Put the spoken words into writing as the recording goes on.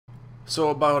So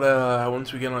about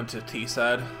once we get onto T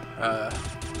side,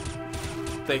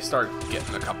 they start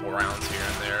getting a couple rounds here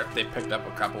and there. They picked up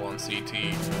a couple on CT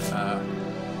to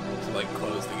like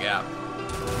close the gap.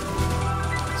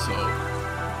 So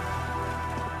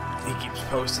he keeps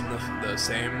posting the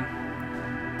same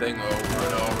thing over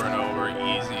and over and over.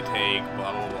 Easy take,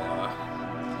 blah blah blah,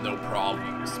 no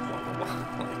problems, blah blah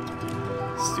blah,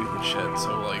 like stupid shit.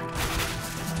 So like,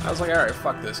 I was like, alright,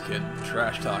 fuck this kid,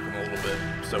 trash talk him a little bit.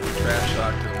 So we trash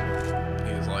talked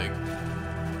him. He's like,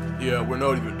 yeah, we're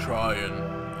not even trying. And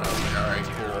I was like, alright,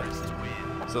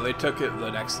 cool. So they took it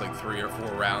the next like 3 or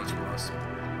 4 rounds from us.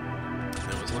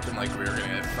 It was looking like we were gonna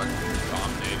get fucking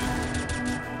dominated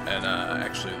and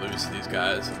actually lose to these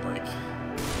guys. And like,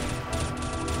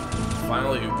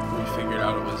 finally we figured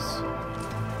out it was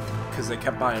because they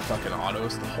kept buying fucking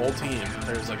autos. The whole team,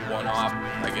 there was like one op,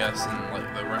 I guess, and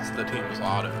like the rest of the team was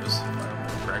autos, if I remember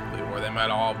correctly, or they might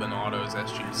all have been autos,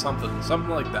 SG, something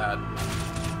like that.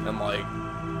 And like,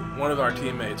 one of our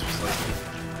teammates was like,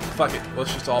 fuck it,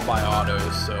 let's just all buy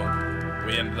autos. So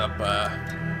we ended up, well,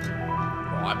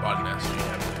 I bought an SG,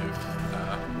 I believe,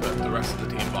 but the rest of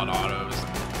the team bought autos.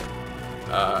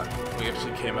 We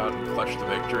actually came out and clutched the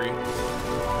victory.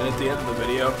 And at the end of the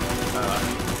video,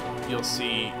 you'll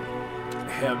see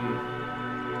him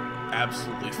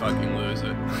absolutely fucking lose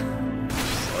it.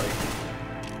 Just like,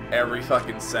 every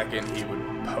fucking second he would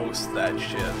post that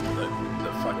shit,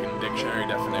 the fucking dictionary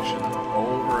definition,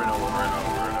 over and over and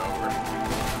over and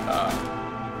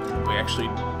over. We actually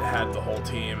had the whole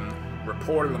team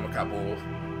reporting him a couple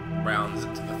rounds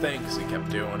into the thing because he kept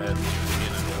doing it,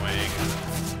 being annoying.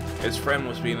 His friend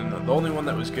was being annoying. The only one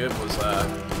that was good was, I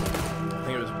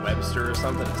think it was Webster or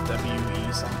something. It's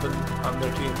WE something on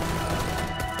their team.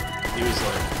 He was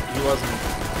like, he wasn't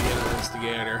being an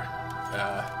instigator.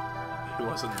 He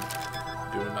wasn't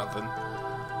doing nothing.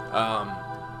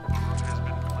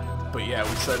 But yeah,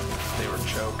 we said they were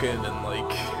choking and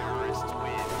like,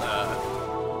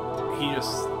 he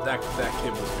just, that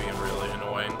kid was being really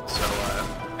annoying. So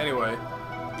anyway,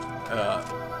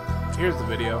 here's the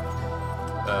video.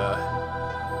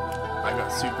 I got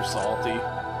super salty.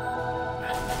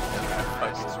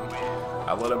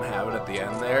 I let him have it at the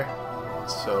end there,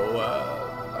 so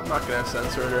I'm not gonna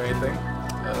censor it or anything.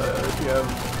 If you have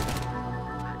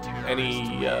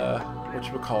any,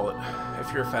 whatchamacallit,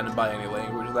 if you're offended by any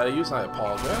language that I use, I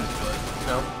apologize, but, you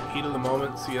know, heat of the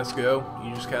moment, CSGO,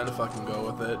 you just kind of fucking go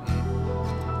with it, and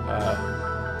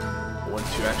once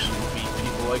you actually beat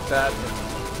people like that, and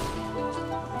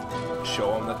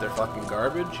show them that they're fucking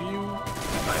garbage, you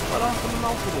might let off in the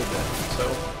mouth a little bit. So,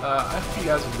 I hope you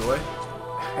guys enjoy,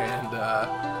 and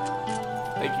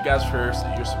thank you guys for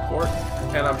your support,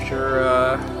 and I'm sure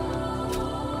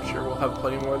we'll have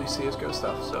plenty more of these CSGO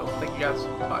stuff, so thank you guys,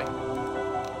 bye.